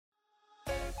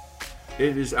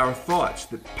It is our thoughts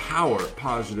that power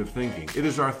positive thinking. It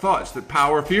is our thoughts that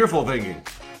power fearful thinking.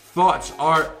 Thoughts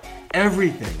are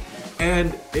everything,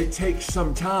 and it takes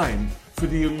some time for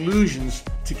the illusions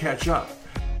to catch up.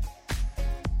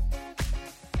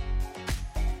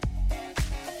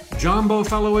 Jumbo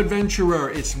fellow adventurer,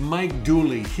 it's Mike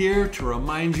Dooley here to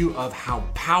remind you of how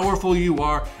powerful you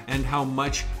are and how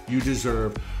much you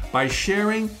deserve by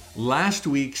sharing last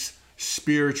week's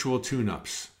spiritual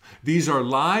tune-ups. These are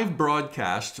live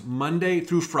broadcasts Monday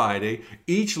through Friday,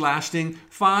 each lasting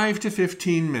 5 to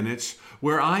 15 minutes,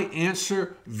 where I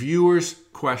answer viewers'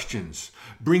 questions,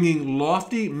 bringing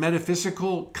lofty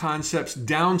metaphysical concepts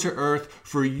down to earth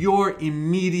for your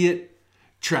immediate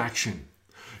traction.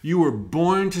 You were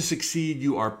born to succeed.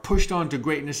 You are pushed on to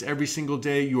greatness every single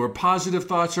day. Your positive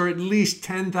thoughts are at least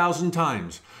 10,000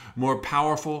 times more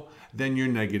powerful than your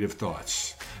negative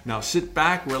thoughts. Now sit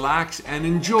back, relax, and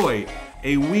enjoy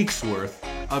a week's worth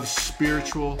of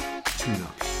spiritual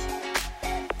tune-ups.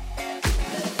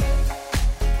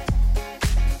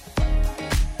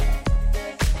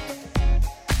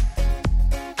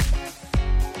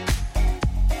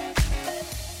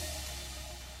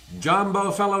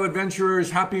 Jumbo fellow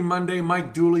adventurers, happy Monday.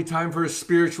 Mike Dooley, time for a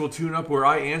spiritual tune-up where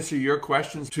I answer your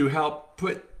questions to help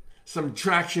put some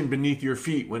traction beneath your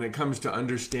feet when it comes to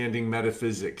understanding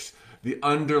metaphysics, the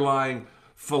underlying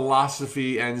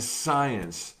philosophy and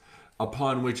science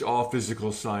upon which all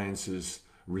physical sciences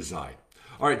reside.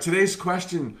 All right, today's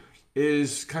question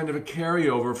is kind of a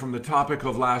carryover from the topic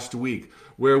of last week,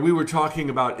 where we were talking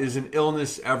about, is an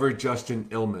illness ever just an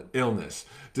illness?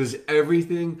 Does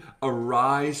everything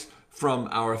arise from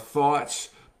our thoughts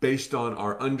based on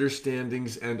our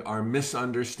understandings and our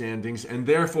misunderstandings? And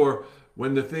therefore,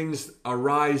 when the things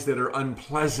arise that are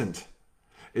unpleasant,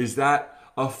 is that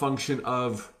a function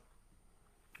of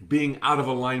being out of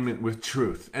alignment with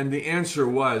truth? And the answer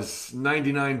was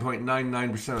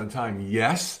 99.99% of the time,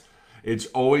 yes. It's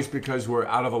always because we're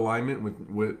out of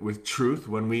alignment with truth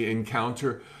when we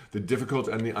encounter the difficult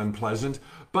and the unpleasant.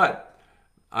 But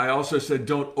I also said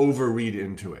don't overread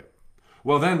into it.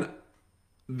 Well, then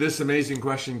this amazing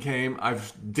question came.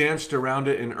 I've danced around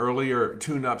it in earlier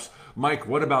tune-ups. Mike,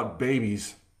 what about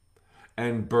babies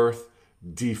and birth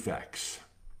defects?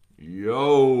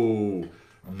 Yo,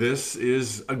 this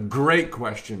is a great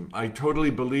question. I totally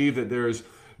believe that there's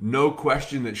no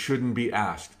question that shouldn't be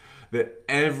asked. That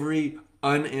every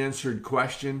unanswered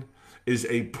question is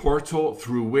a portal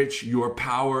through which your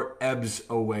power ebbs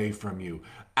away from you.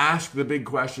 Ask the big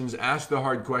questions, ask the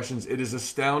hard questions. It is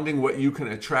astounding what you can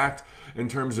attract in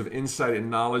terms of insight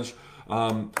and knowledge.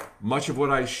 Much of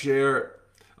what I share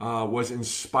was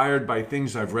inspired by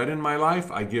things I've read in my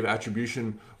life. I give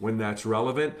attribution when that's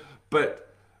relevant.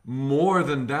 But more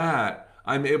than that,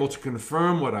 I'm able to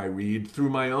confirm what I read through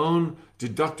my own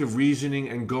deductive reasoning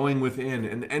and going within.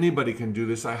 And anybody can do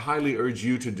this. I highly urge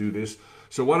you to do this.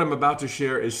 So what I'm about to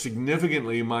share is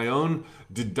significantly my own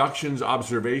deductions,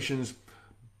 observations,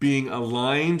 being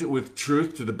aligned with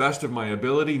truth to the best of my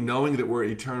ability, knowing that we're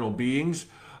eternal beings.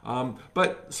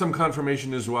 But some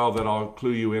confirmation as well that I'll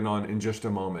clue you in just a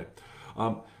moment.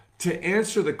 To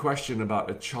answer the question about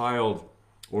a child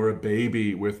or a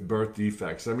baby with birth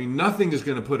defects, I mean, nothing is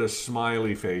going to put a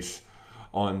smiley face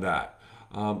on that.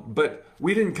 But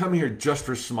we didn't come here just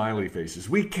for smiley faces.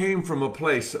 We came from a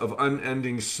place of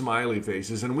unending smiley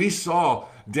faces, and we saw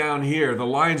down here the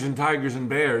lions and tigers and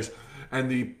bears and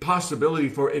the possibility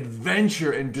for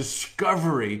adventure and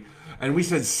discovery. And we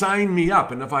said, sign me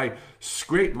up. And if I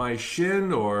scrape my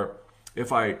shin or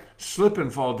if I slip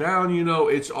and fall down,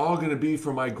 it's all going to be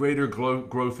for my greater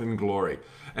growth and glory.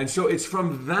 And so it's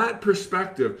from that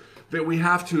perspective that we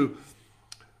have to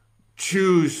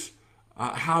choose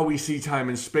how we see time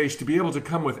and space to be able to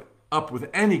come up with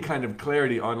any kind of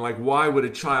clarity on, like, why would a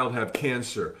child have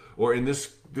cancer? Or in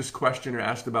this questioner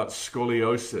asked about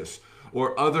scoliosis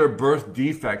or other birth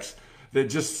defects that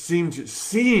just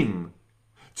seem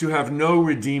to have no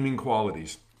redeeming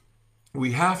qualities.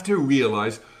 We have to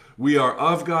realize we are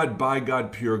of God, by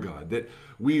God, pure God, that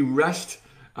we rest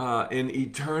in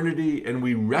eternity, and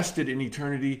we rested in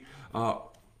eternity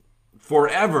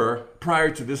forever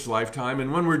prior to this lifetime.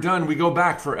 And when we're done, we go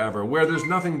back forever, where there's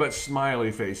nothing but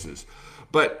smiley faces.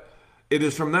 But it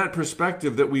is from that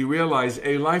perspective that we realize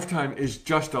a lifetime is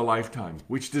just a lifetime,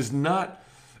 which is not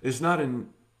an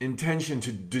intention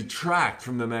to detract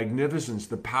from the magnificence,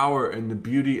 the power, and the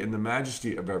beauty and the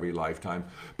majesty of every lifetime.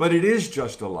 But it is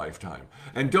just a lifetime.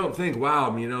 And don't think,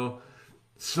 wow,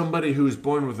 somebody who's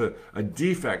born with a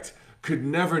defect could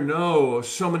never know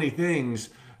so many things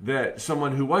that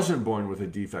someone who wasn't born with a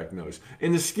defect knows.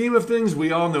 In the scheme of things,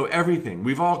 we all know everything.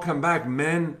 We've all come back,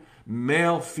 men,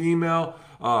 male, female,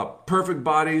 perfect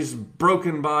bodies,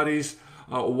 broken bodies.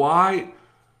 Why?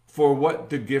 For what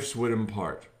the gifts would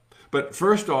impart. But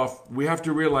first off, we have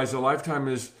to realize a lifetime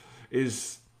is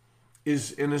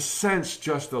in a sense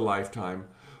just a lifetime,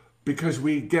 because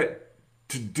we get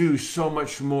to do so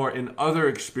much more in other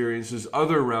experiences,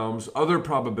 other realms, other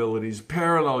probabilities,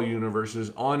 parallel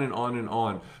universes, on and on and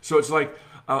on. So it's like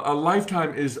a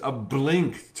lifetime is a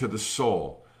blink to the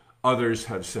soul, others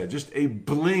have said, just a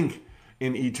blink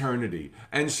in eternity.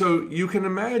 And so you can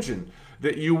imagine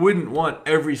that you wouldn't want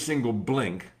every single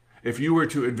blink, if you were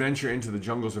to adventure into the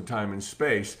jungles of time and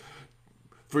space,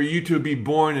 for you to be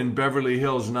born in Beverly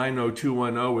Hills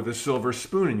 90210 with a silver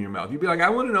spoon in your mouth. You'd be like, I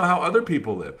want to know how other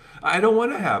people live. I don't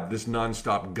want to have this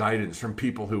nonstop guidance from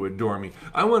people who adore me.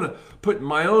 I want to put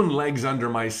my own legs under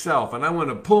myself, and I want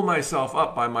to pull myself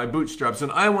up by my bootstraps,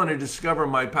 and I want to discover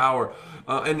my power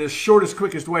in the shortest,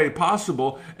 quickest way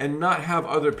possible, and not have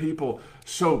other people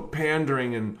so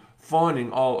pandering and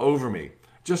fawning all over me.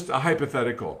 Just a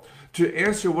hypothetical. To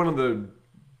answer one of the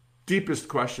deepest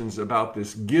questions about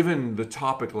this, given the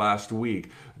topic last week,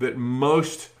 that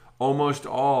almost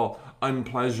all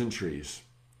unpleasantries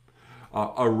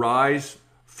arise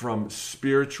from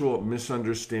spiritual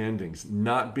misunderstandings,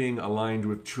 not being aligned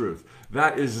with truth.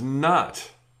 That is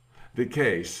not the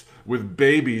case with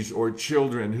babies or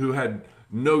children who had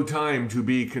no time to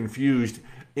be confused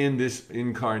in this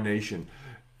incarnation.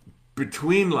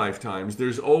 Between lifetimes,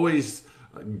 there's always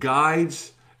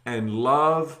guides and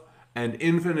love and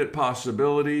infinite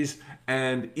possibilities,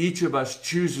 and each of us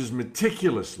chooses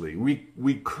meticulously.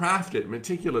 We craft it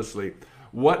meticulously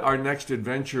what our next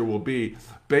adventure will be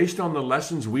based on the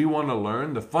lessons we want to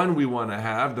learn, the fun we want to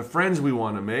have, the friends we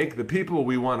want to make, the people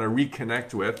we want to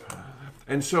reconnect with.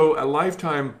 And so a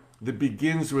lifetime that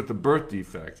begins with a birth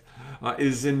defect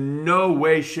is in no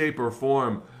way, shape, or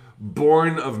form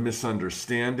born of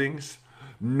misunderstandings,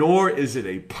 nor is it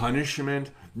a punishment.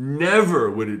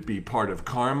 Never would it be part of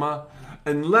karma,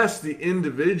 unless the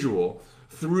individual,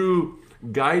 through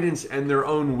guidance and their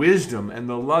own wisdom and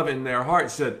the love in their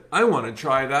heart, said, I want to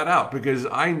try that out because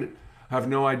I have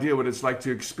no idea what it's like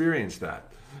to experience that.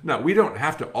 Now, we don't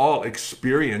have to all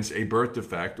experience a birth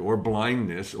defect or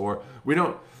blindness,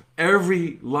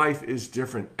 every life is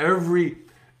different. Every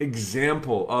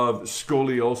example of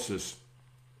scoliosis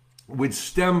would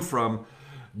stem from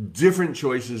different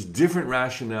choices, different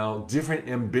rationale, different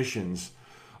ambitions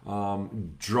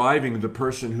driving the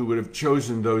person who would have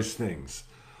chosen those things.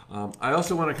 I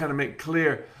also want to kind of make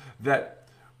clear that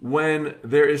when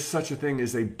there is such a thing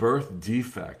as a birth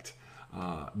defect,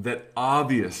 that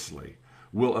obviously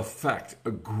will affect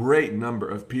a great number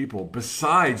of people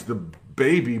besides the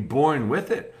baby born with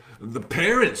it. The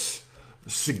parents,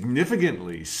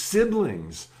 significantly,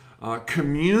 siblings,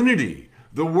 community,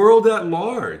 the world at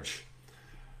large.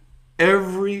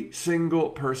 Every single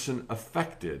person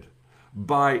affected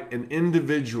by an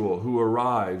individual who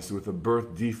arrives with a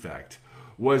birth defect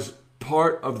was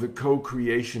part of the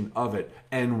co-creation of it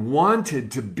and wanted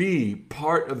to be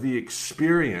part of the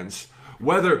experience,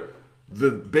 whether the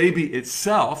baby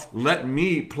itself let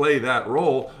me play that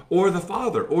role, or the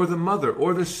father, or the mother,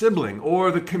 or the sibling,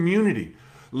 or the community.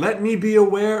 Let me be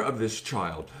aware of this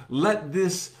child. Let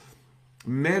this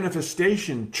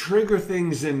manifestation trigger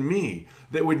things in me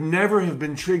that would never have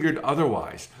been triggered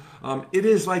otherwise. It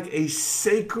is like a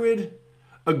sacred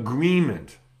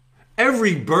agreement.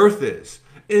 Every birth is,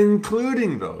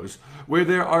 including those where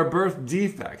there are birth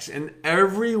defects. And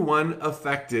everyone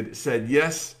affected said,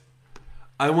 yes,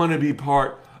 I want to be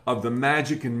part of the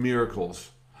magic and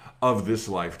miracles of this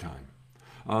lifetime.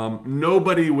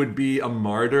 Nobody would be a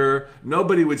martyr.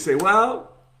 Nobody would say, well,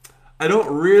 I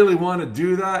don't really want to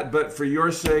do that, but for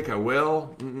your sake, I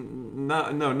will.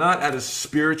 Not at a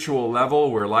spiritual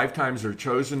level where lifetimes are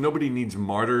chosen. Nobody needs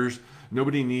martyrs.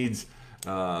 Nobody needs,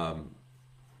 we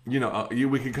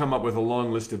could come up with a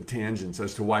long list of tangents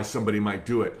as to why somebody might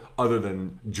do it other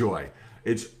than joy.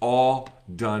 It's all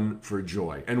done for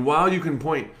joy. And while you can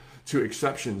point to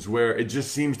exceptions where it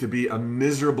just seems to be a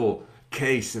miserable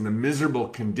case in a miserable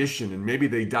condition, and maybe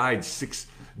they died 6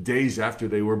 days after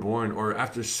they were born or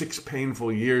after 6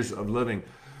 painful years of living,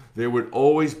 there would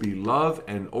always be love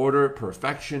and order,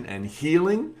 perfection and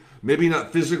healing. Maybe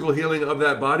not physical healing of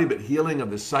that body, but healing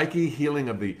of the psyche, healing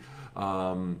of the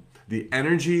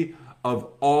energy of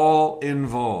all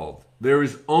involved. There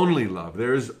is only love,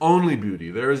 there is only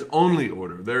beauty, there is only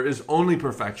order, there is only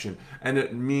perfection, and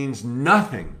it means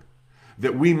nothing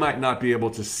that we might not be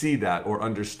able to see that or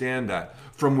understand that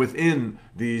from within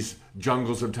these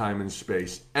jungles of time and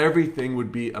space. Everything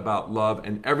would be about love,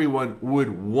 and everyone would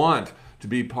want to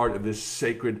be part of this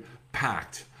sacred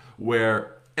pact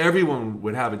where everyone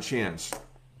would have a chance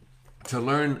to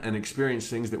learn and experience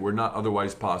things that were not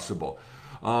otherwise possible.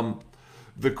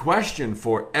 The question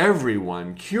for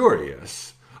everyone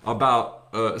curious about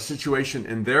a situation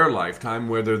in their lifetime,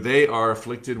 whether they are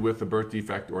afflicted with a birth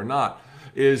defect or not,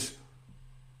 is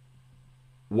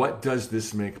what does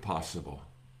this make possible?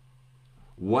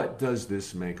 What does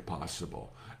this make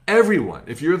possible? Everyone,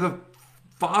 if you're the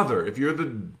father, if you're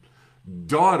the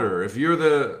daughter, if you're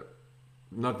the,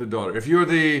 not the daughter, if you're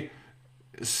the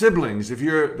siblings, if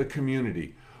you're the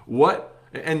community,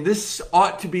 and this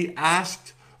ought to be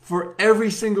asked for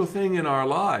every single thing in our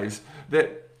lives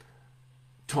that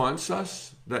taunts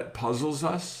us, that puzzles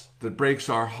us, that breaks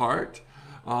our heart,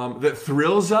 that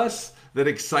thrills us, that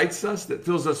excites us, that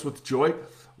fills us with joy.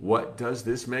 What does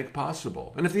this make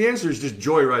possible? And if the answer is just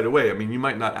joy right away, I mean, you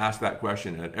might not ask that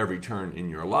question at every turn in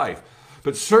your life,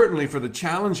 but certainly for the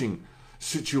challenging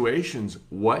situations,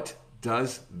 what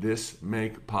does this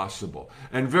make possible?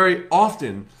 And very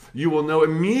often, you will know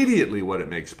immediately what it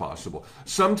makes possible.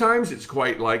 Sometimes it's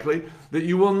quite likely that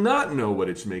you will not know what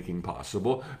it's making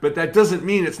possible, but that doesn't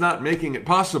mean it's not making it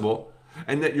possible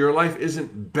and that your life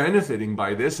isn't benefiting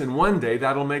by this, and one day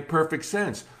that'll make perfect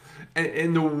sense.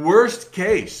 In the worst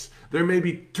case, there may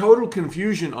be total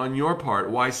confusion on your part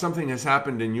why something has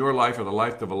happened in your life or the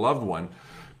life of a loved one,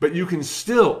 but you can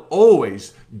still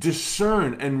always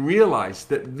discern and realize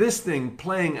that this thing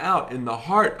playing out in the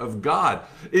heart of God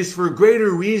is for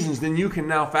greater reasons than you can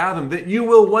now fathom, that you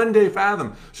will one day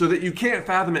fathom. So that you can't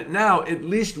fathom it now, at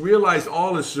least realize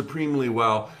all is supremely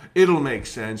well. It'll make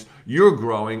sense. You're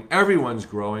growing. Everyone's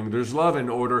growing. There's love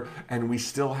and order. And we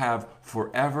still have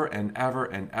forever and ever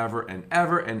and ever and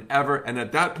ever and ever. And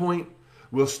at that point,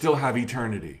 we'll still have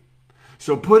eternity.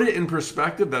 So put it in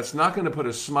perspective. That's not going to put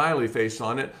a smiley face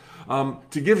on it.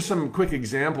 To give some quick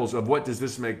examples of what does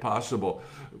this make possible,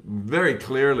 very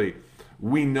clearly,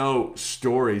 we know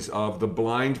stories of the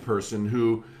blind person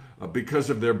who, because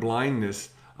of their blindness,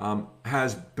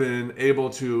 has been able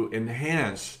to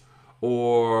enhance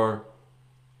or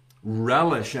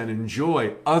relish and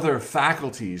enjoy other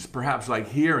faculties, perhaps like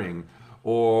hearing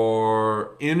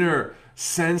or inner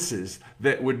senses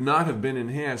that would not have been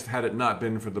enhanced had it not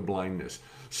been for the blindness.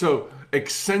 So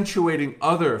accentuating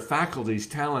other faculties,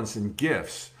 talents, and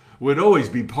gifts would always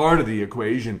be part of the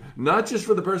equation, not just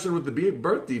for the person with the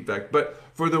birth defect, but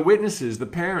for the witnesses, the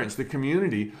parents, the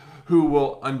community, who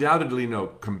will undoubtedly know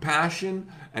compassion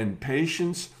and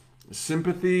patience,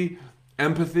 sympathy,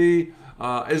 empathy,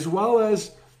 as well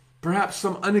as perhaps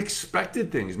some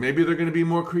unexpected things. Maybe they're going to be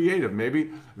more creative.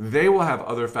 Maybe they will have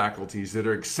other faculties that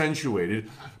are accentuated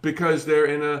because they're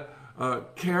in a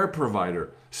care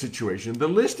provider situation. The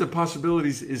list of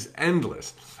possibilities is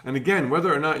endless. And again,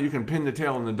 whether or not you can pin the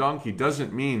tail on the donkey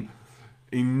doesn't mean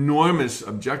enormous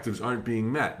objectives aren't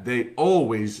being met. They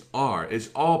always are. It's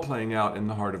all playing out in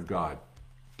the heart of God.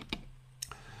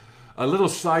 A little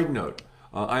side note,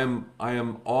 I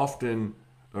am often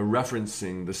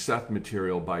referencing the Seth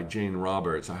material by Jane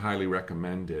Roberts. I highly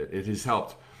recommend it. It has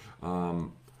helped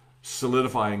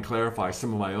solidify and clarify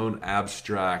some of my own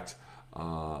abstract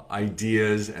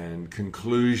ideas and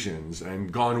conclusions,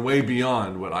 and gone way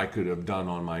beyond what I could have done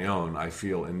on my own, I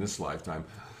feel, in this lifetime.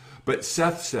 But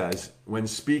Seth says, when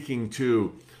speaking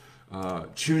to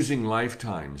choosing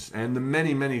lifetimes and the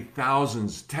many, many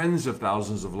thousands, tens of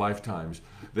thousands of lifetimes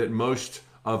that most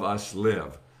of us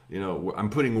live, you know, I'm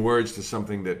putting words to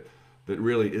something that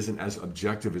really isn't as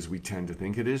objective as we tend to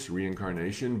think it is,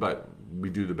 reincarnation, but we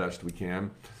do the best we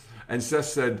can. And Seth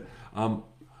said,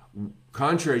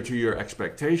 contrary to your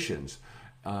expectations,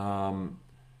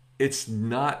 it's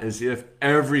not as if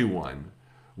everyone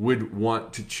would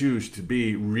want to choose to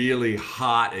be really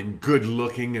hot and good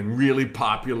looking and really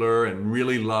popular and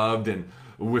really loved and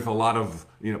with a lot of,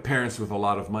 parents with a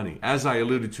lot of money, as I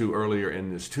alluded to earlier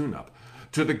in this tune-up.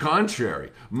 To the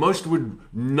contrary, most would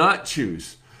not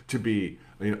choose to be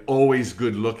always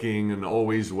good looking and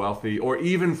always wealthy, or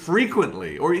even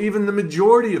frequently, or even the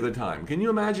majority of the time. Can you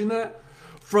imagine that?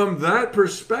 From that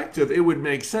perspective, it would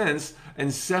make sense.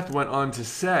 And Seth went on to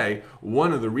say,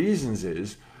 one of the reasons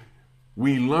is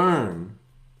we learn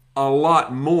a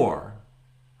lot more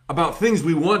about things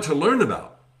we want to learn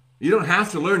about. You don't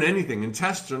have to learn anything, and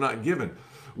tests are not given.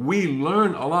 We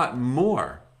learn a lot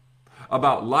more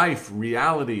about life,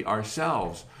 reality,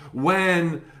 ourselves,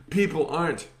 when people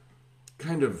aren't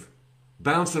kind of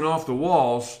bouncing off the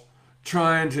walls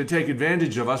trying to take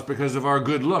advantage of us because of our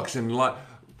good looks. And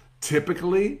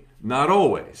typically, not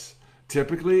always,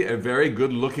 typically a very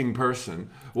good-looking person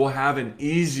will have an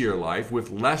easier life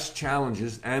with less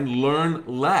challenges and learn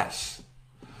less.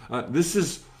 This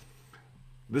is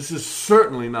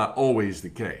certainly not always the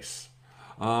case.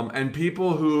 And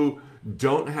people who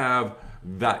don't have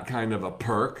that kind of a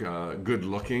perk, good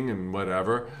looking and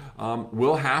whatever,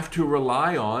 will have to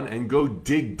rely on and go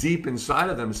dig deep inside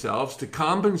of themselves to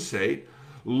compensate,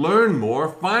 learn more,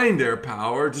 find their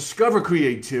power, discover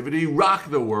creativity,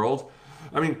 rock the world.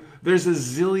 I mean, there's a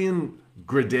zillion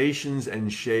gradations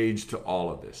and shades to all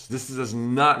of this. This does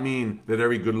not mean that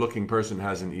every good-looking person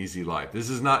has an easy life. This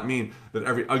does not mean that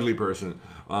every ugly person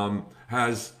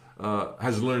has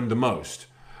learned the most.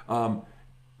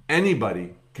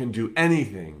 Anybody can do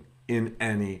anything in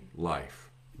any life.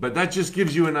 But that just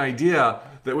gives you an idea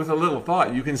that with a little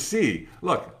thought, you can see,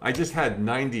 look, I just had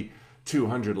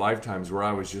 9,200 lifetimes where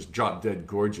I was just drop dead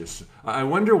gorgeous. I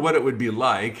wonder what it would be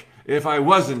like if I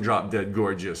wasn't drop dead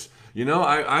gorgeous. You know,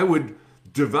 I would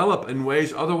develop in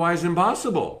ways otherwise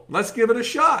impossible. Let's give it a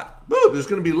shot. Boo, there's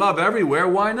going to be love everywhere.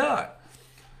 Why not?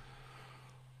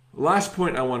 Last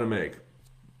point I want to make.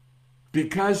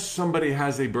 Because somebody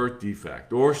has a birth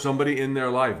defect or somebody in their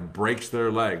life breaks their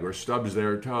leg or stubs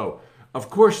their toe, of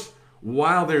course,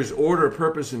 while there's order,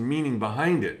 purpose, and meaning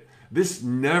behind it, this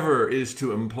never is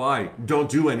to imply don't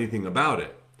do anything about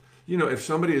it. You know, if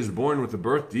somebody is born with a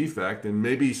birth defect and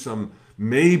maybe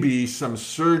some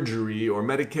surgery or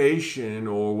medication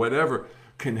or whatever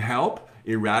can help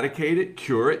eradicate it,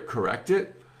 cure it, correct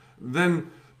it,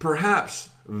 then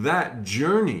perhaps that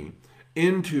journey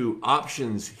into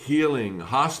options, healing,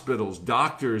 hospitals,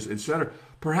 doctors, etc.,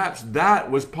 perhaps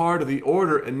that was part of the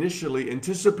order initially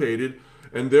anticipated,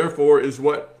 and therefore is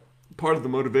what part of the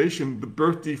motivation the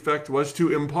birth defect was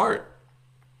to impart.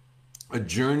 A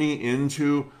journey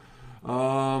into,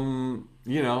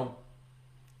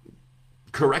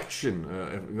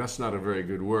 correction. That's not a very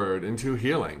good word. Into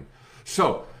healing.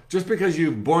 So just because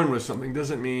you're born with something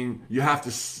doesn't mean you have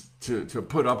to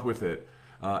put up with it.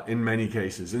 In many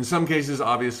cases. In some cases,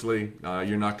 obviously,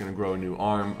 you're not going to grow a new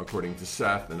arm, according to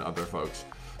Seth and other folks.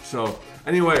 So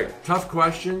anyway, tough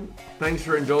question. Thanks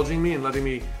for indulging me and letting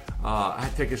me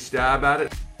take a stab at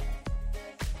it.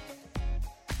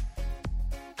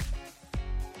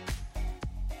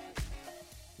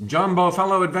 Jumbo,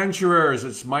 fellow adventurers,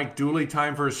 it's Mike Dooley.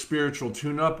 Time for a spiritual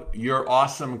tune-up. Your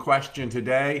awesome question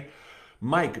today.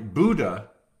 Mike, Buddha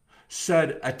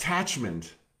said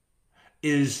attachment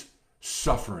is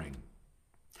suffering.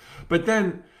 But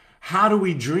then, how do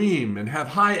we dream and have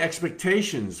high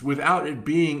expectations without it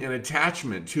being an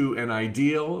attachment to an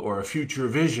ideal or a future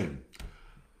vision?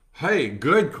 Hey,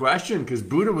 good question, because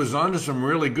Buddha was onto some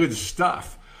really good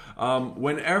stuff.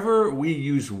 Whenever we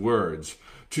use words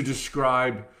to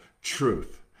describe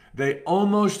truth, they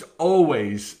almost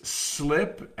always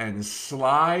slip and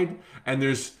slide, and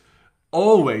there's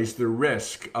always the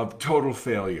risk of total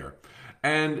failure.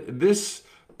 And this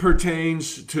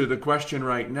pertains to the question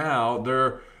right now.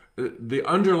 The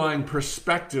underlying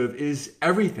perspective is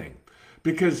everything,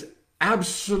 because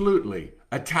absolutely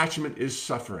attachment is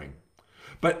suffering,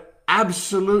 but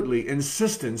absolutely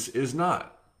insistence is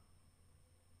not.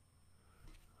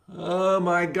 Oh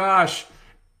my gosh,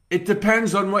 it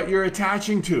depends on what you're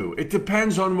attaching to. It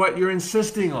depends on what you're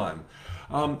insisting on.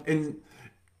 And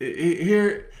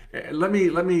here, let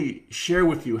me share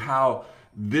with you how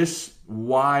this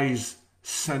wise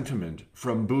sentiment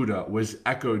from Buddha was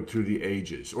echoed through the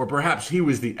ages, or perhaps he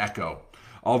was the echo.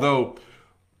 Although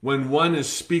when one is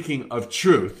speaking of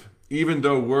truth, even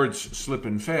though words slip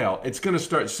and fail, it's going to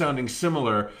start sounding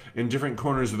similar in different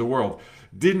corners of the world.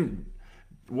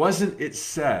 Wasn't it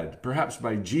said, perhaps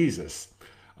by Jesus,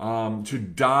 to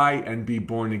die and be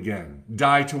born again?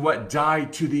 Die to what? Die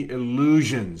to the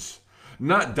illusions.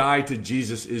 Not die to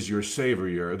Jesus is your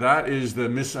Savior. That is the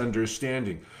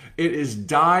misunderstanding. It is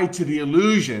die to the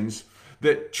illusions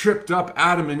that tripped up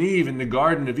Adam and Eve in the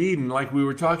Garden of Eden, like we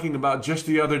were talking about just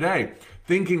the other day,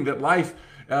 thinking that life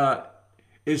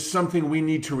is something we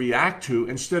need to react to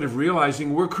instead of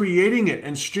realizing we're creating it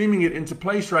and streaming it into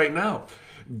place right now.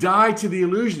 Die to the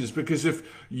illusions, because if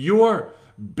you're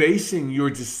basing your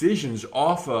decisions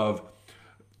off of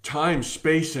time,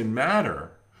 space, and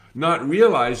matter, not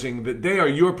realizing that they are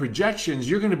your projections,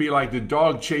 you're going to be like the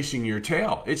dog chasing your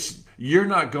tail. You're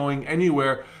not going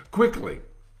anywhere quickly.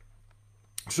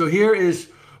 So here is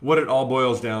what it all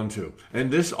boils down to.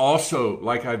 And this also,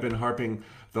 like I've been harping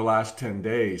the last 10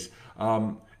 days,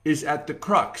 is at the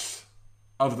crux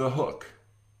of the hook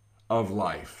of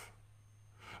life.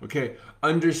 Okay,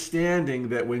 understanding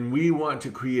that when we want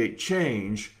to create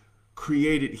change,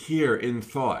 create it here in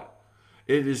thought.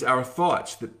 It is our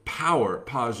thoughts that power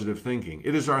positive thinking.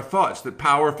 It is our thoughts that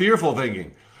power fearful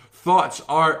thinking. Thoughts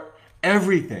are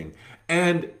everything.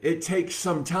 And it takes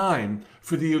some time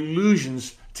for the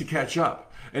illusions to catch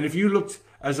up. And if you looked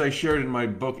as I shared in my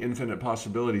book, Infinite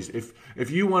Possibilities,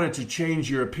 if you wanted to change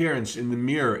your appearance in the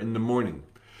mirror in the morning,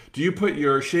 do you put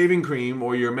your shaving cream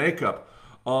or your makeup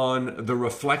on the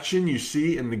reflection you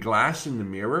see in the glass in the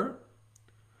mirror?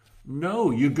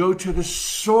 No, you go to the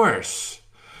source.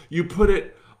 You put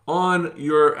it on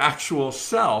your actual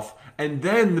self, and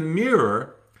then the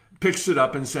mirror picks it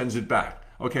up and sends it back.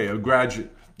 Okay,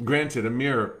 granted, a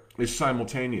mirror is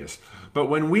simultaneous. But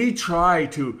when we try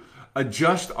to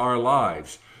adjust our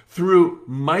lives through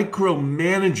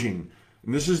micromanaging,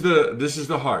 and this is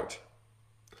the heart,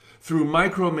 through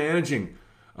micromanaging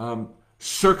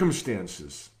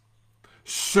circumstances,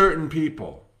 certain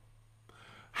people,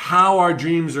 how our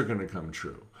dreams are going to come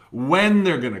true, when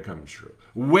they're going to come true,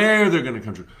 where they're going to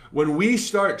come true. When we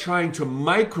start trying to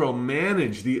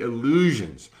micromanage the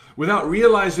illusions without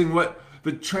realizing what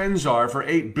the trends are for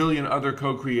 8 billion other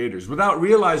co-creators, without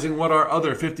realizing what our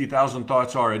other 50,000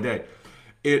 thoughts are a day,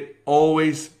 it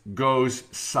always goes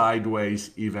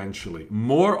sideways eventually.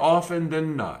 More often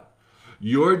than not,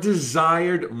 your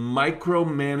desired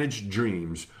micromanaged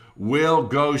dreams will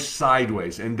go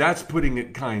sideways, and that's putting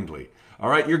it kindly. All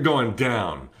right, you're going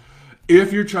down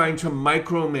if you're trying to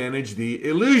micromanage the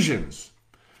illusions.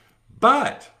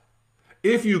 But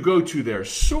if you go to their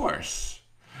source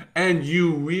and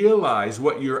you realize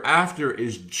what you're after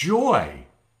is joy,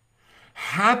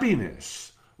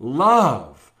 happiness,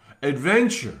 love,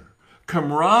 adventure,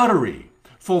 camaraderie,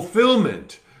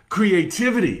 fulfillment,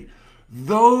 creativity,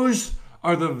 those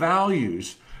are the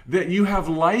values that you have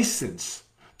license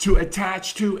to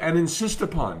attach to and insist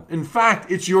upon. In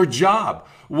fact, it's your job.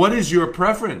 What is your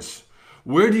preference?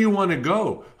 Where do you want to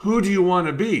go? Who do you want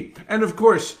to be? And of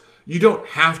course, you don't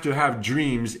have to have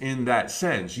dreams in that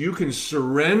sense. You can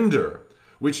surrender,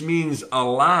 which means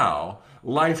allow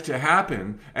life to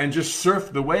happen and just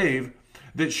surf the wave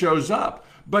that shows up.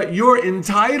 But you're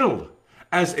entitled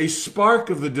as a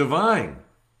spark of the divine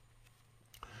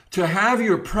to have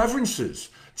your preferences,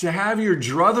 to have your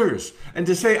druthers, and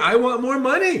to say, I want more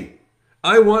money.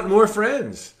 I want more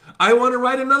friends. I want to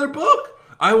write another book.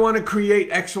 I want to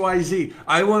create XYZ.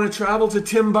 I want to travel to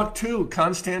Timbuktu,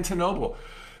 Constantinople.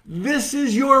 This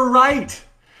is your right.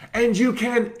 And you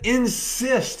can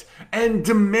insist and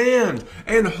demand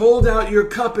and hold out your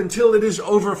cup until it is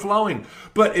overflowing.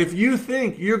 But if you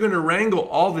think you're going to wrangle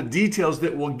all the details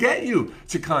that will get you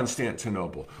to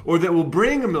Constantinople or that will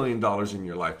bring $1 million in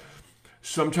your life,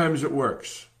 sometimes it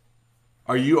works.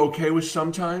 Are you okay with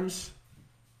sometimes?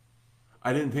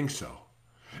 I didn't think so.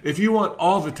 If you want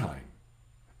all the time,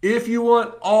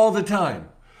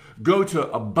 go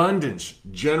to abundance,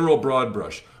 general broad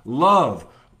brush, love,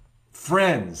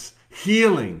 friends,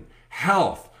 healing,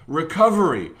 health,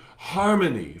 recovery,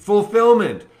 harmony,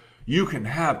 fulfillment. You can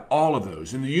have all of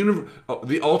those. In the universe,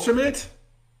 the ultimate,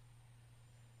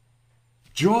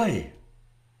 joy.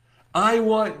 I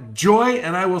want joy,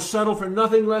 and I will settle for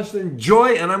nothing less than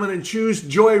joy, and I'm going to choose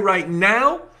joy right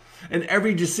now. And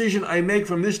every decision I make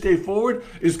from this day forward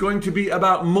is going to be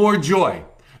about more joy.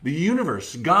 The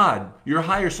universe, God, your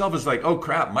higher self is like, oh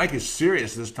crap, Mike is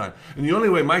serious this time. And the only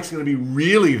way Mike's going to be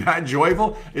really that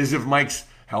joyful is if Mike's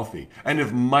healthy, and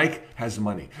if Mike has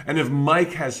money, and if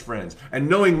Mike has friends. And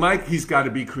knowing Mike, he's got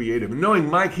to be creative. And knowing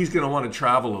Mike, he's going to want to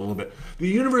travel a little bit. The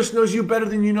universe knows you better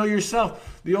than you know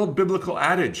yourself. The old biblical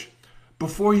adage,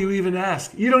 before you even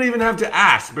ask. You don't even have to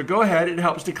ask, but go ahead. It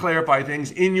helps to clarify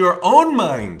things in your own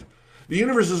mind. The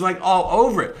universe is like all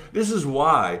over it. This is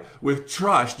why with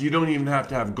trust, you don't even have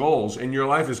to have goals, and your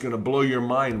life is going to blow your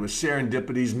mind with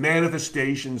serendipities,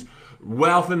 manifestations,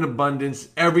 wealth and abundance,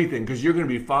 everything, because you're going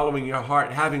to be following your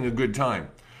heart, having a good time.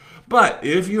 But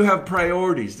if you have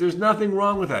priorities, there's nothing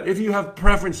wrong with that. If you have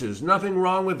preferences, nothing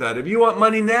wrong with that. If you want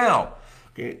money now,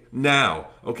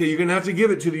 okay, you're going to have to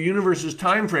give it to the universe's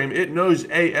time frame. It knows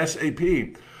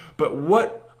ASAP. But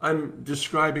what I'm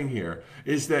describing here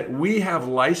is that we have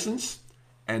license,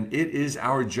 and it is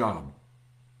our job,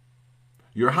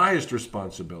 your highest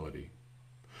responsibility,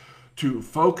 to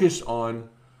focus on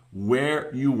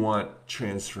where you want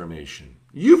transformation.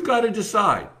 You've got to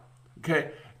decide,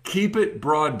 okay? Keep it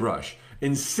broad brush.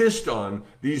 Insist on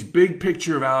these big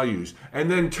picture values,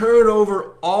 and then turn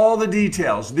over all the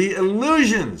details, the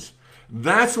illusions.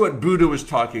 That's what Buddha was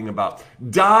talking about.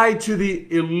 Die to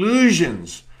the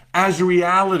illusions as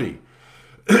reality.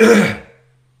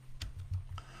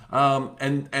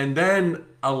 And then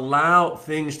allow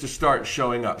things to start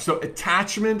showing up. So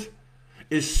attachment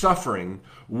is suffering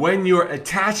when your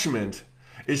attachment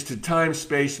is to time,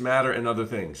 space, matter, and other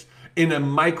things in a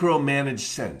micromanaged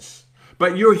sense.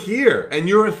 But you're here and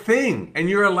you're a thing and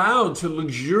you're allowed to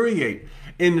luxuriate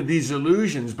in these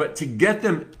illusions, but to get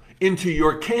them into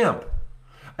your camp,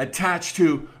 attached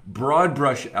to broad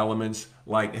brush elements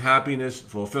like happiness,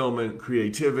 fulfillment,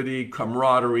 creativity,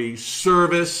 camaraderie,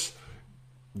 service,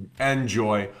 and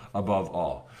joy above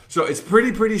all. So it's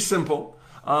pretty simple.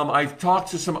 I've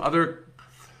talked to some other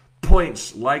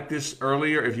points like this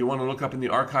earlier. If you want to look up in the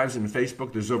archives in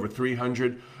Facebook, there's over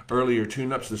 300 earlier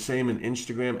tune-ups, the same in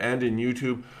Instagram and in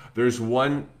YouTube. There's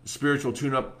one spiritual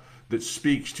tune-up that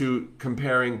speaks to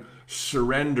comparing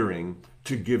surrendering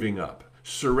to giving up.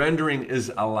 Surrendering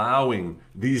is allowing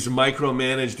these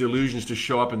micromanaged illusions to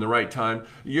show up in the right time.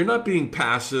 You're not being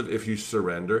passive if you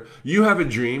surrender. You have a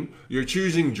dream. You're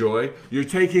choosing joy. You're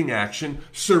taking action.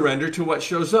 Surrender to what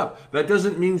shows up. That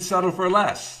doesn't mean settle for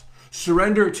less.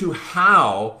 Surrender to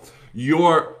how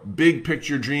your big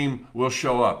picture dream will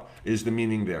show up is the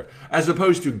meaning there. As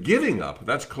opposed to giving up,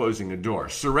 that's closing a door.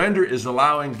 Surrender is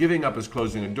allowing, giving up is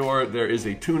closing a door. There is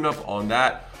a tune-up on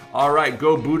that. All right,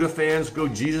 go Buddha fans, go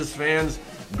Jesus fans,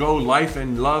 go life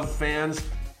and love fans.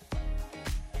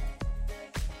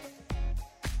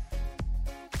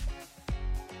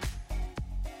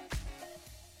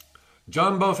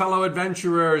 Jumbo fellow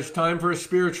adventurers, time for a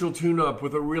spiritual tune-up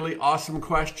with a really awesome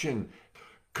question.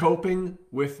 Coping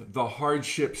with the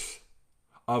hardships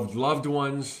of loved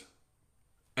ones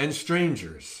and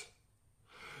strangers.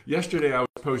 Yesterday I was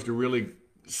posed a really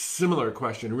similar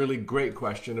question, really great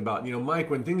question about, Mike,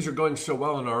 when things are going so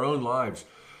well in our own lives,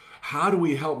 how do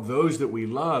we help those that we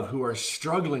love who are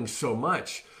struggling so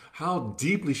much? How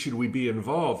deeply should we be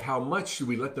involved? How much should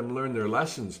we let them learn their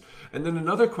lessons? And then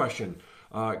another question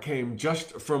came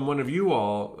just from one of you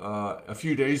all a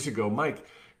few days ago. Mike,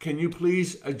 can you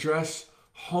please address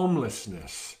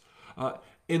homelessness?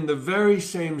 In the very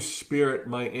same spirit,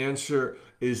 my answer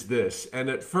is this. And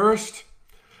at first,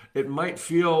 it might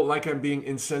feel like I'm being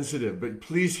insensitive, but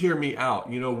please hear me out.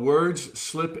 Words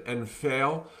slip and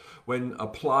fail when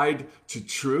applied to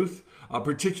truth,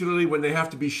 particularly when they have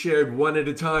to be shared one at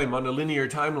a time on a linear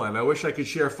timeline. I wish I could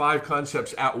share 5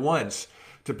 concepts at once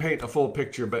to paint a full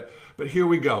picture, but here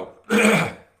we go.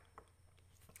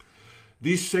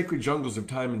 These sacred jungles of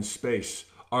time and space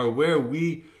are where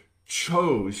we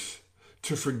chose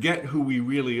to forget who we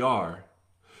really are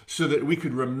so that we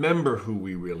could remember who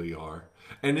we really are.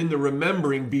 And in the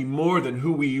remembering, be more than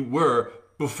who we were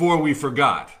before we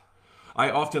forgot. I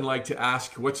often like to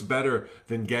ask, what's better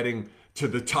than getting to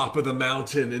the top of the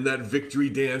mountain in that victory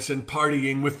dance and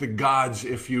partying with the gods,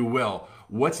 if you will?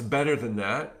 What's better than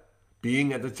that?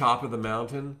 Being at the top of the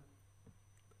mountain?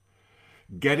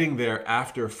 Getting there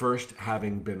after first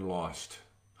having been lost.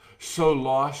 So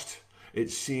lost, it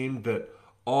seemed that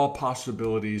all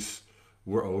possibilities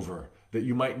were over. That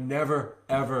you might never,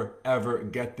 ever, ever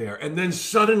get there. And then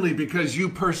suddenly, because you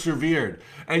persevered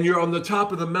and you're on the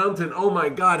top of the mountain, oh my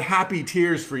God, happy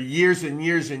tears for years and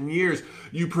years and years.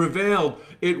 You prevailed.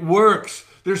 It works.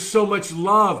 There's so much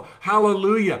love.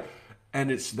 Hallelujah.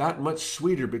 And it's that much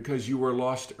sweeter because you were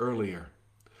lost earlier.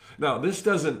 Now, this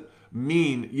doesn't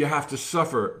mean you have to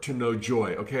suffer to know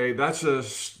joy, okay? That's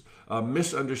a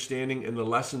misunderstanding in the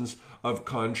lessons of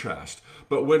contrast.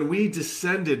 But when we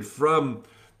descended from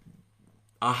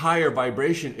a higher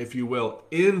vibration, if you will,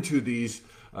 into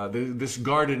this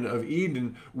Garden of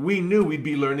Eden, we knew we'd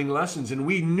be learning lessons, and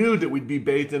we knew that we'd be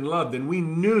bathed and loved, and we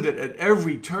knew that at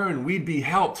every turn we'd be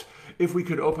helped if we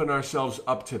could open ourselves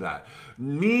up to that.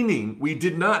 Meaning we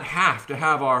did not have to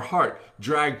have our heart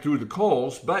dragged through the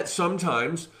coals, but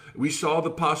sometimes we saw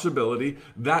the possibility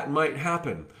that might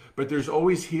happen. But there's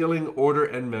always healing, order,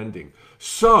 and mending.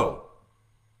 So,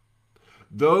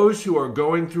 those who are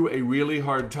going through a really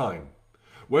hard time,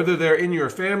 whether they're in your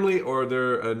family or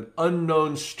they're an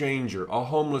unknown stranger, a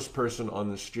homeless person on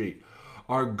the street,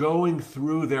 are going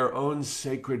through their own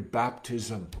sacred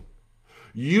baptism.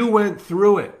 You went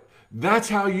through it. That's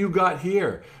how you got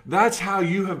here. That's how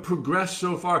you have progressed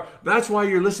so far. That's why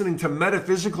you're listening to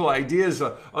metaphysical ideas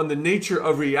on the nature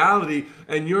of reality,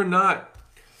 and you're not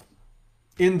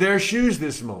in their shoes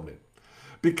this moment.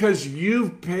 Because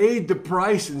you've paid the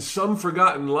price in some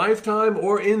forgotten lifetime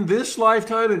or in this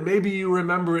lifetime, and maybe you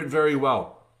remember it very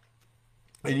well.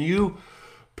 And you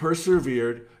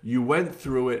persevered, you went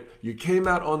through it, you came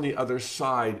out on the other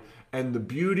side, and the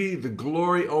beauty, the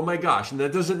glory, oh my gosh. And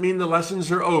that doesn't mean the lessons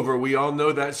are over. We all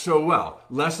know that so well.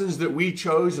 Lessons that we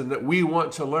chose and that we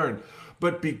want to learn.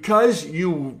 But because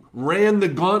you ran the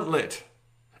gauntlet,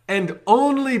 and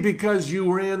only because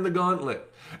you ran the gauntlet,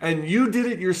 and you did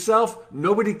it yourself,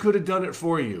 nobody could have done it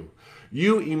for you.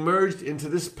 You emerged into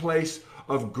this place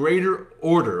of greater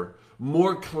order,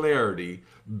 more clarity,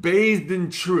 bathed in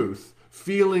truth,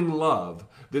 feeling love,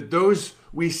 that those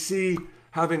we see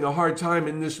having a hard time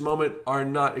in this moment are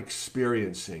not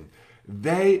experiencing.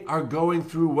 They are going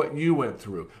through what you went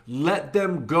through. Let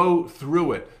them go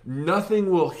through it. Nothing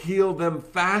will heal them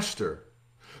faster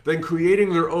than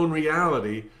creating their own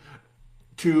reality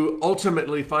to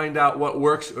ultimately find out what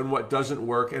works and what doesn't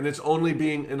work. And it's only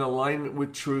being in alignment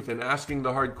with truth and asking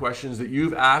the hard questions that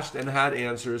you've asked and had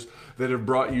answers that have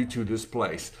brought you to this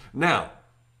place. Now,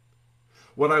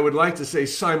 what I would like to say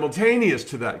simultaneous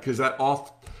to that, because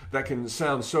that can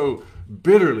sound so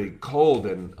bitterly cold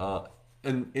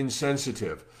and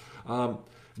insensitive.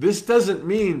 This doesn't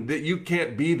mean that you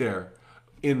can't be there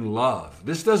in love.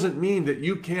 This doesn't mean that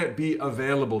you can't be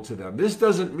available to them. This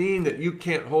doesn't mean that you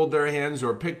can't hold their hands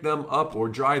or pick them up or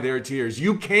dry their tears.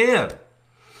 You can.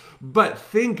 But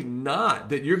think not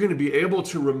that you're going to be able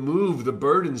to remove the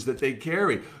burdens that they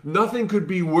carry. Nothing could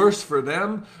be worse for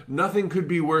them. Nothing could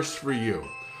be worse for you.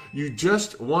 You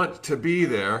just want to be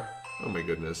there. Oh my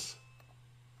goodness.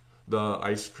 The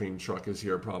ice cream truck is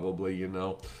here probably, you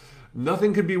know.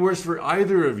 Nothing could be worse for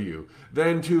either of you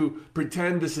than to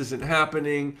pretend this isn't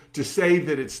happening, to say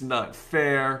that it's not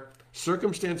fair.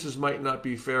 Circumstances might not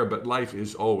be fair, but life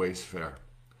is always fair.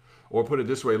 Or put it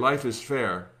this way, life is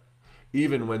fair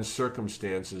even when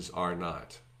circumstances are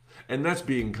not. And that's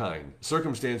being kind.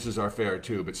 Circumstances are fair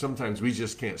too, but sometimes we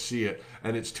just can't see it,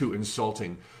 and it's too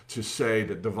insulting to say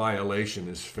that the violation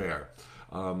is fair.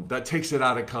 That takes it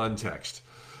out of context.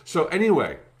 So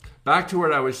anyway, back to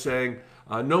what I was saying.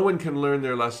 No one can learn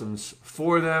their lessons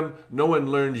for them. No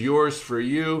one learned yours for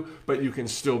you, but you can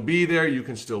still be there. You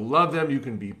can still love them. You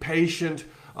can be patient.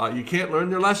 You can't learn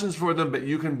their lessons for them, but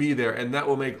you can be there, and that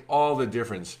will make all the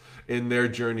difference in their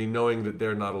journey, knowing that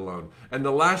they're not alone. And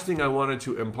the last thing I wanted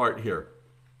to impart here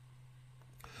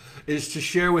is to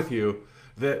share with you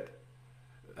that,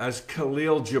 as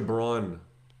Khalil Gibran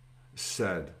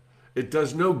said, it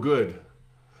does no good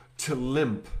to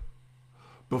limp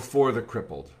before the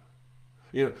crippled.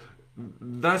 You know,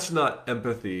 that's not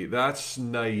empathy. That's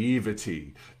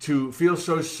naivety. To feel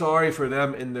so sorry for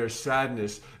them in their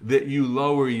sadness that you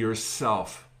lower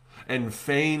yourself and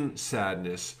feign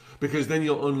sadness, because then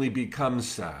you'll only become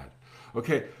sad.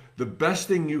 Okay, the best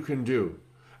thing you can do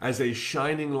as a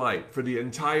shining light for the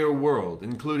entire world,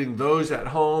 including those at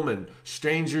home and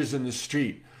strangers in the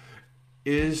street,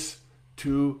 is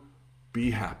to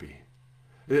be happy.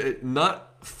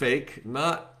 Not fake,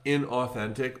 not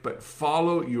inauthentic, but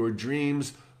follow your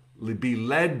dreams, be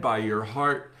led by your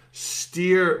heart,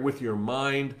 steer with your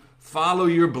mind, follow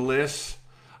your bliss,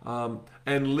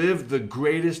 and live the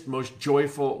greatest, most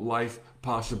joyful life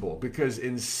possible. Because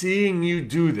in seeing you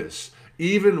do this,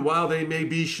 even while they may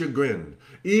be chagrined,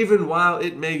 even while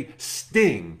it may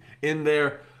sting in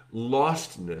their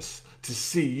lostness, to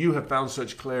see you have found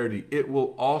such clarity, it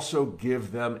will also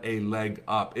give them a leg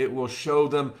up. It will show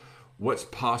them what's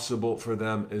possible for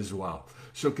them as well.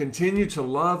 So continue to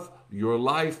love your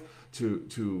life,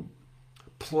 to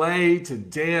play, to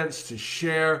dance, to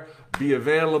share, be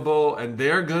available, and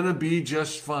they're going to be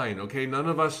just fine, okay? None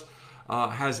of us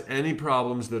has any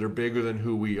problems that are bigger than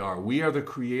who we are. We are the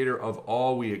creator of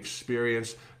all we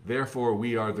experience, therefore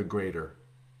we are the greater.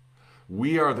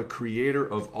 We are the creator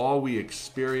of all we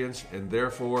experience, and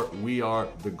therefore we are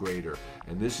the greater.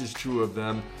 And this is true of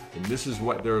them, and this is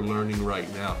what they're learning right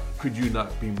now. Could you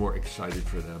not be more excited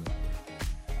for them?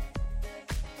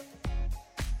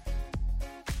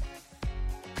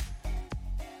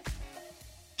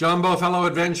 Jumbo, fellow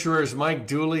adventurers, Mike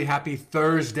Dooley, happy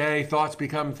Thursday. Thoughts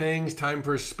become things. Time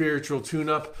for a spiritual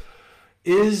tune-up.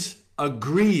 Is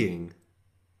agreeing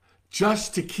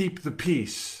just to keep the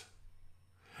peace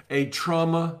a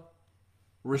trauma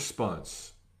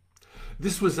response?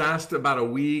 This was asked about a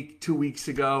week, 2 weeks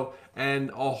ago,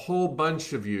 and a whole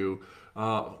bunch of you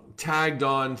tagged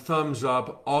on, thumbs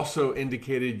up, also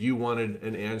indicated you wanted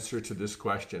an answer to this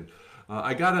question.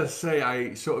 I gotta say,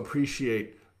 I so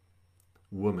appreciate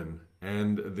women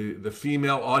and the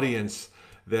female audience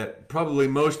that probably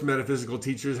most metaphysical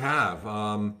teachers have.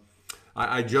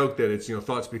 I joke that it's,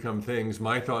 thoughts become things,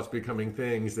 my thoughts becoming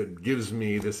things, that gives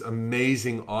me this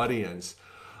amazing audience.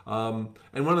 And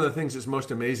one of the things that's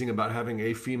most amazing about having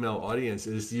a female audience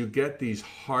is you get these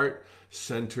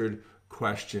heart-centered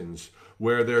questions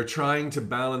where they're trying to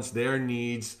balance their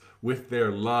needs with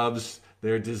their loves,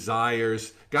 their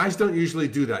desires. Guys don't usually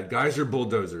do that. Guys are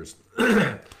bulldozers.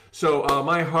 So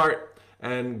my heart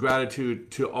and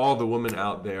gratitude to all the women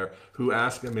out there who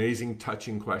ask amazing,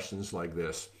 touching questions like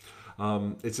this.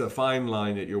 It's a fine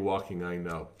line that you're walking, I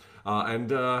know.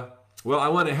 Well, I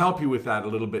want to help you with that a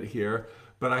little bit here,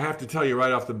 but I have to tell you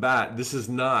right off the bat, this is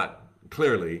not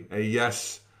clearly a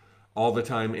yes all the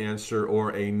time answer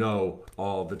or a no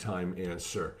all the time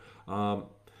answer.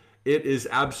 It is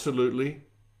absolutely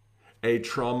a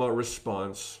trauma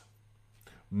response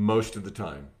most of the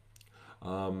time.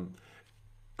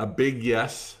 A big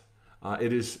yes.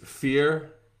 It is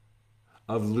fear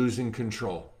of losing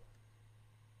control.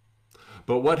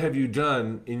 But what have you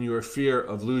done in your fear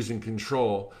of losing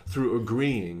control through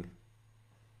agreeing,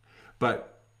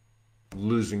 but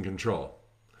losing control?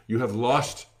 You have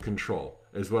lost control,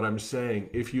 is what I'm saying,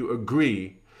 if you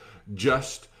agree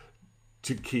just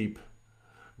to keep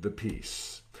the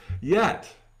peace. Yet,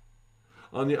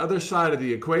 on the other side of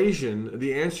the equation,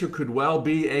 the answer could well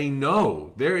be a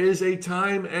no. There is a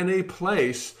time and a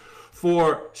place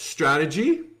for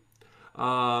strategy,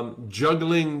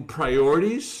 juggling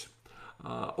priorities,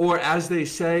 or as they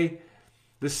say,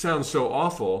 this sounds so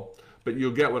awful, but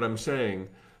you'll get what I'm saying,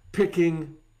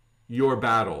 picking your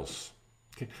battles.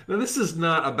 Okay. Now, this is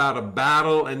not about a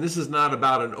battle, and this is not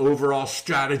about an overall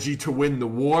strategy to win the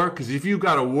war, because if you've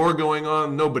got a war going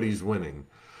on, nobody's winning.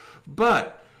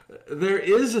 But there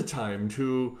is a time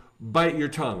to bite your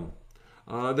tongue.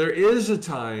 There is a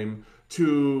time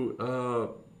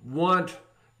to want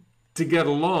to get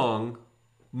along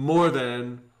more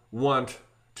than want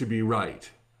to be right.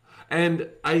 And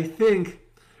I think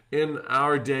in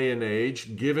our day and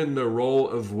age, given the role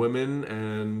of women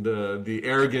and the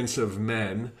arrogance of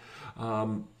men,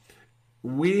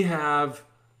 women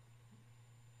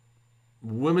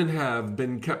have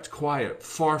been kept quiet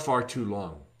far, far too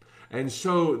long. And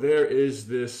so there is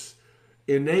this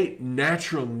innate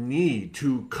natural need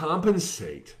to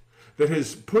compensate that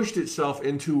has pushed itself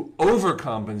into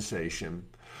overcompensation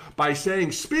by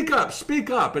saying, speak up, speak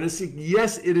up. And it's,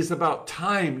 yes, it is about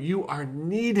time. You are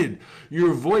needed.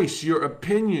 Your voice, your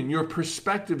opinion, your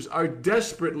perspectives are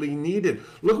desperately needed.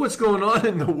 Look what's going on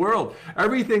in the world.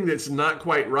 Everything that's not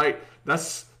quite right,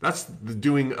 that's the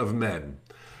doing of men.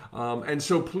 And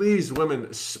so please,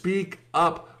 women, speak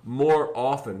up more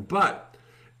often. But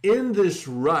in this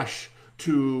rush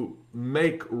to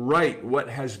make right what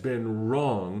has been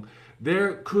wrong,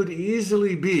 there could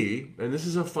easily be, and this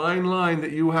is a fine line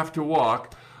that you have to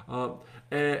walk, an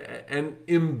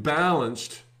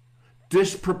imbalanced,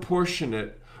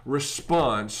 disproportionate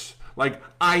response, like,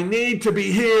 I need to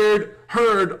be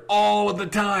heard all of the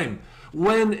time,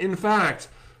 when in fact,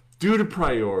 due to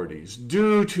priorities,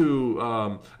 due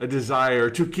to a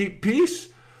desire to keep peace,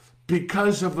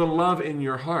 because of the love in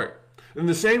your heart. And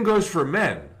the same goes for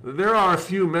men. There are a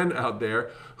few men out there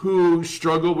who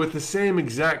struggle with the same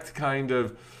exact kind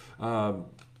of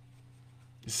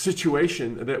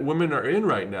situation that women are in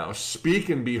right now. Speak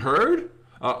and be heard,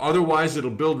 otherwise it'll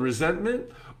build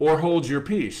resentment, or hold your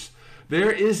peace.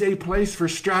 There is a place for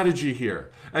strategy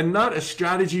here, and not a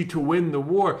strategy to win the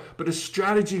war, but a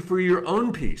strategy for your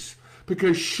own peace.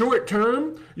 Because short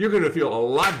term, you're going to feel a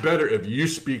lot better if you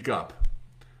speak up.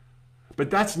 But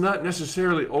that's not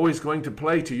necessarily always going to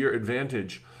play to your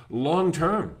advantage long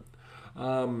term.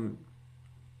 The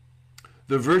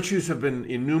virtues have been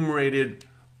enumerated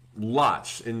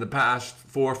lots in the past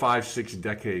 4, 5, 6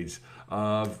 decades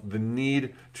of the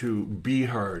need to be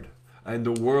heard. And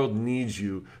the world needs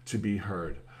you to be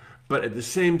heard. But at the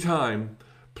same time,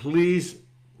 please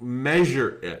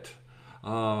measure it,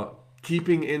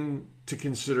 keeping into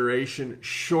consideration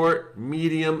short,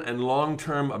 medium, and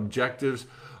long-term objectives.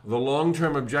 The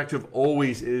long-term objective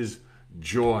always is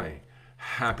joy,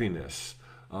 happiness,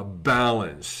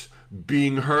 balance,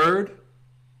 being heard,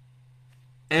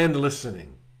 and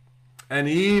listening. And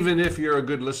even if you're a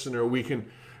good listener, we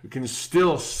can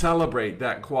still celebrate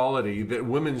that quality that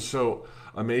women so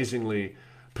amazingly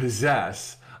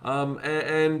possess,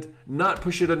 and not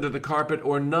push it under the carpet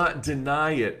or not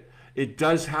deny it. It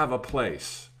does have a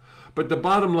place. But the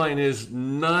bottom line is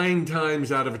 9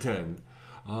 times out of 10,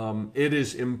 it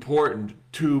is important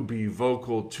to be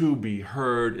vocal, to be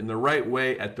heard in the right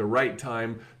way at the right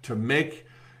time, to make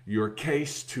your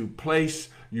case, to place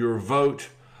your vote,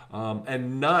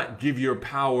 and not give your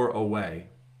power away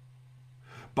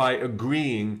by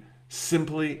agreeing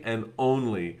simply and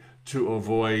only to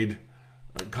avoid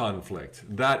conflict.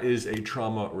 That is a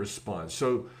trauma response.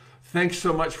 So thanks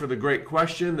so much for the great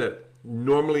question that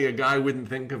normally a guy wouldn't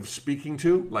think of speaking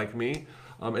to, like me.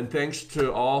 And thanks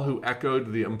to all who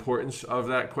echoed the importance of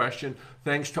that question.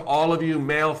 Thanks to all of you,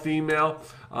 male, female,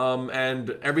 and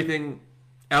everything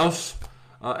else,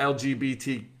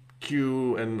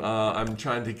 LGBTQ, and I'm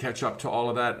trying to catch up to all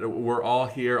of that. We're all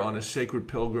here on a sacred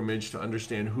pilgrimage to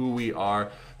understand who we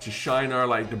are, to shine our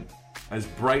light as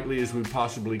brightly as we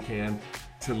possibly can,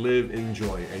 to live in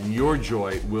joy. And your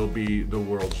joy will be the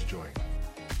world's joy.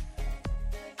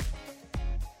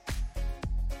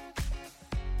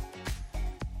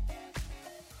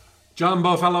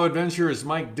 Jumbo, fellow adventurers,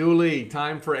 Mike Dooley.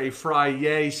 Time for a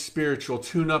Friday spiritual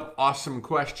tune-up. Awesome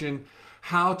question.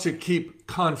 How to keep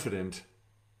confident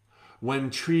when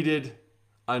treated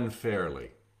unfairly.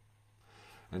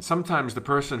 And sometimes the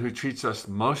person who treats us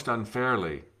most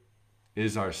unfairly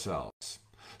is ourselves.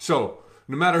 So,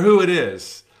 no matter who it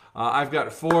is, I've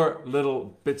got 4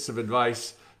 little bits of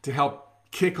advice to help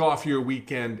kick off your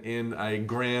weekend in a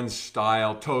grand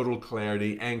style, total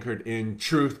clarity, anchored in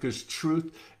truth, because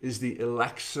truth is the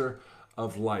elixir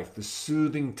of life, the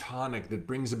soothing tonic that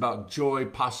brings about joy,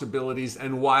 possibilities,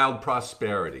 and wild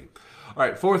prosperity. All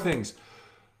right, 4 things.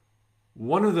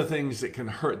 One of the things that can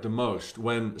hurt the most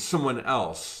when someone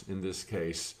else, in this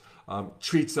case,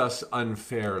 treats us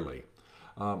unfairly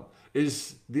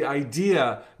is the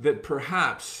idea that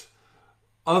perhaps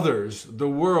others, the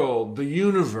world, the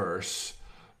universe,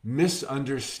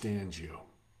 misunderstand you.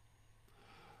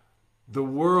 The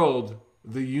world,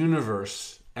 the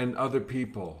universe, and other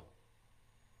people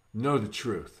know the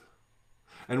truth.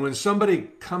 And when somebody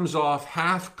comes off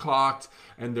half-cocked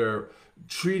and they're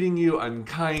treating you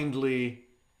unkindly,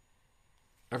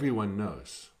 everyone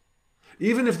knows.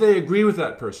 Even if they agree with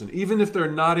that person, even if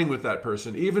they're nodding with that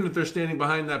person, even if they're standing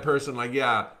behind that person like,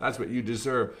 yeah, that's what you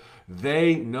deserve,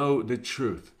 they know the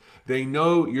truth. They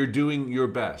know you're doing your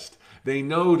best. They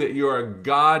know that you're a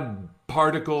God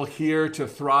particle here to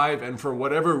thrive, and for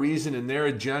whatever reason in their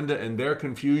agenda and their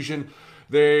confusion,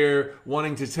 they're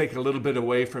wanting to take a little bit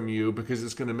away from you because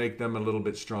it's going to make them a little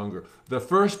bit stronger. The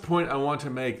first point I want to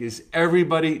make is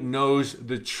everybody knows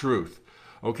the truth.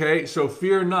 Okay? So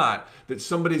fear not that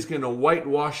somebody's going to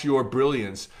whitewash your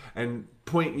brilliance and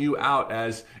point you out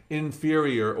as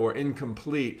inferior or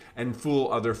incomplete and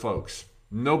fool other folks.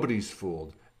 Nobody's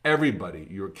fooled. Everybody,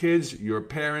 your kids, your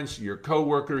parents, your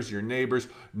coworkers, your neighbors,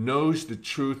 knows the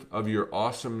truth of your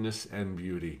awesomeness and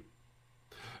beauty.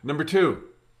 Number 2,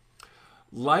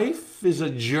 life is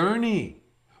a journey.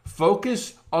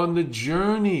 Focus on the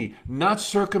journey, not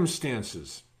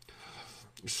circumstances.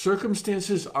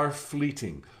 Circumstances are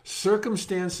fleeting.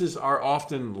 Circumstances are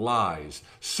often lies.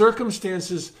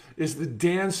 Circumstances is the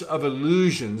dance of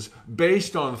illusions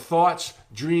based on thoughts,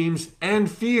 dreams, and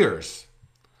fears.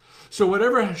 So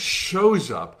whatever shows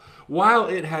up, while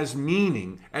it has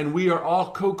meaning, and we are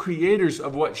all co-creators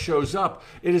of what shows up,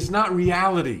 it is not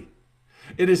reality.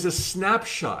 It is a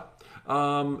snapshot,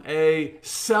 a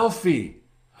selfie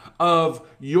of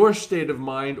your state of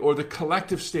mind or the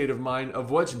collective state of mind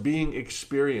of what's being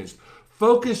experienced.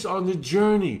 Focus on the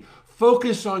journey.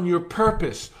 Focus on your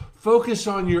purpose. Focus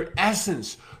on your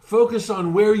essence. Focus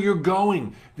on where you're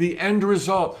going, the end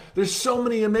result. There's so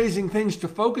many amazing things to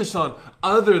focus on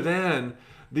other than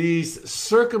these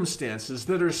circumstances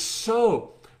that are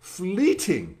so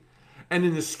fleeting and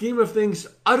in the scheme of things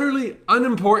utterly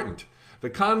unimportant. The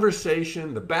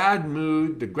conversation, the bad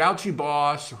mood, the grouchy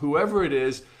boss, whoever it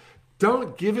is,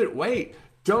 don't give it weight.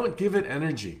 Don't give it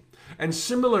energy. And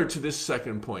similar to this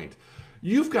second point,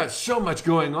 you've got so much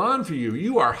going on for you.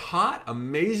 You are hot,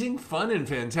 amazing, fun, and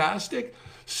fantastic.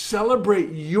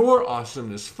 Celebrate your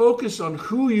awesomeness. Focus on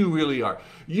who you really are.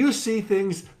 You see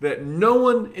things that no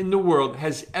one in the world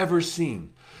has ever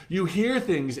seen. You hear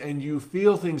things and you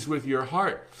feel things with your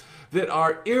heart that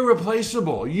are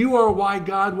irreplaceable. You are why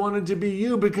God wanted to be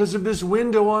you, because of this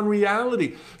window on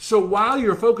reality. So while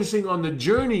you're focusing on the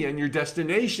journey and your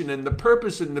destination and the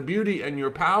purpose and the beauty and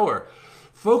your power,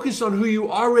 focus on who you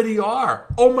already are.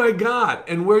 Oh my God.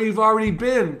 And where you've already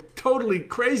been. Totally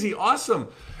crazy, awesome.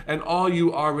 And all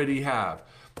you already have.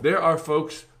 There are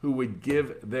folks who would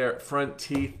give their front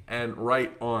teeth and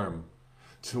right arm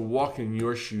to walk in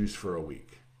your shoes for a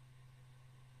week.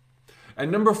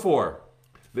 And number 4,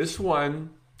 this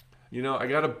one, I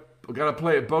gotta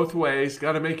play it both ways.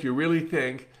 Got to make you really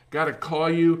think. Got to call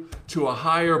you to a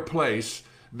higher place.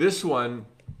 This one,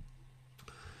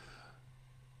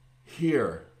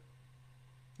 hear,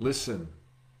 listen,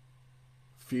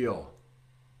 feel.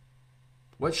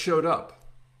 What showed up?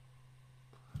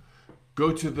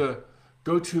 Go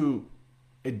to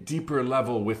a deeper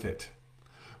level with it.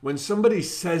 When somebody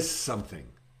says something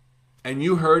and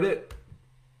you heard it,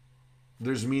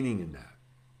 there's meaning in that.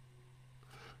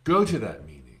 Go to that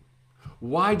meaning.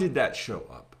 Why did that show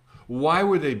up? Why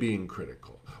were they being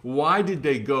critical? Why did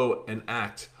they go and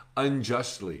act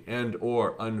unjustly and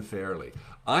or unfairly?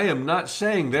 I am not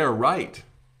saying they're right.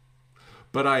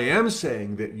 But I am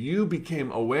saying that you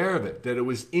became aware of it, that it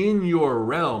was in your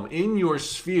realm, in your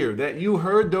sphere, that you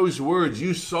heard those words,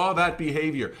 you saw that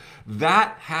behavior.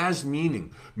 That has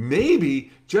meaning.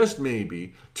 Maybe, just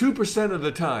maybe, 2% of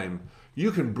the time,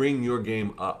 you can bring your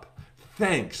game up.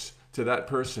 Thanks to that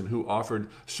person who offered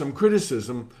some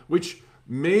criticism, which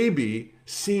maybe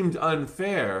seemed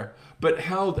unfair, but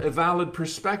held a valid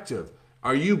perspective.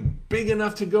 Are you big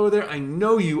enough to go there? I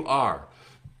know you are.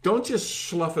 Don't just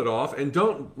slough it off, and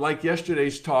don't, like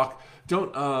yesterday's talk,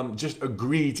 don't just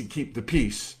agree to keep the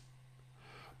peace.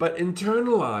 But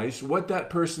internalize what that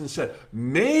person said.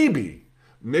 Maybe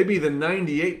the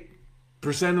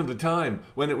 98% of the time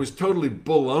when it was totally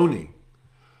baloney,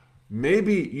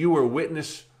 maybe you were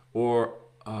witness or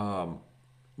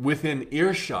within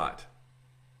earshot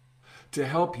to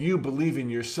help you believe in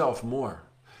yourself more,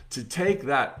 to take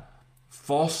that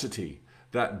falsity,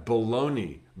 that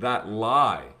baloney, that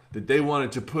lie that they wanted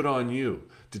to put on you,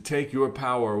 to take your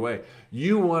power away.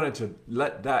 You wanted to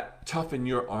let that toughen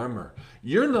your armor.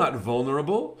 You're not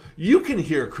vulnerable. You can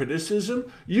hear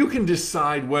criticism. You can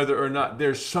decide whether or not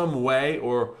there's some way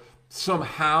or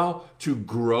somehow to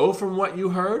grow from what you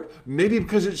heard. Maybe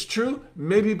because it's true,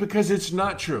 maybe because it's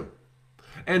not true.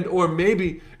 And or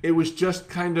maybe it was just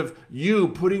kind of you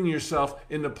putting yourself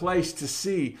in a place to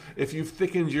see if you've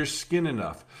thickened your skin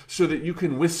enough so that you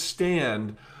can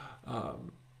withstand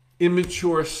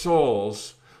immature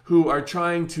souls who are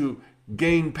trying to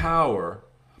gain power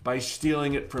by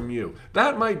stealing it from you.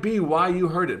 That might be why you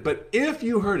heard it. But if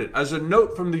you heard it, as a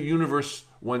note from the universe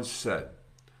once said,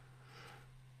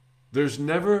 there's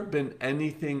never been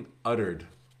anything uttered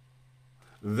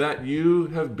that you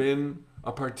have been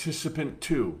a participant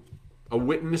to, a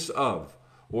witness of,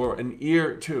 or an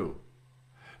ear to,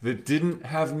 that didn't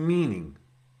have meaning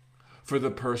for the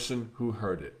person who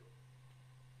heard it.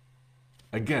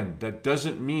 Again, that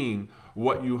doesn't mean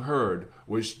what you heard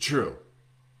was true.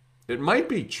 It might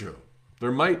be true.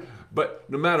 But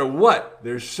no matter what,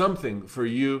 there's something for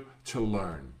you to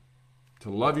learn. To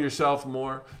love yourself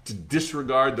more, to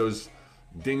disregard those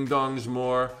ding-dongs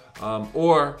more,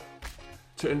 or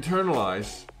to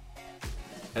internalize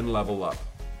and level up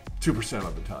 2%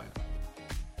 of the time.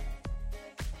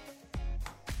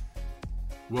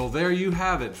 Well, there you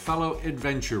have it, fellow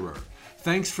adventurer.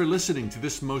 Thanks for listening to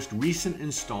this most recent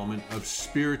installment of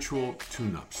Spiritual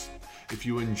Tune-Ups. If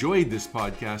you enjoyed this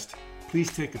podcast,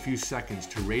 please take a few seconds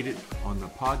to rate it on the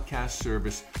podcast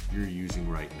service you're using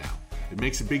right now. It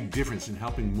makes a big difference in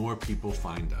helping more people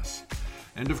find us.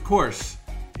 And of course,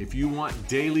 if you want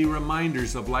daily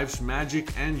reminders of life's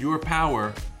magic and your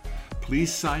power,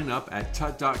 please sign up at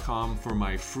tut.com for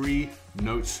my free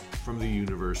Notes from the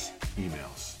Universe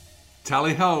emails.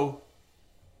 Tally ho!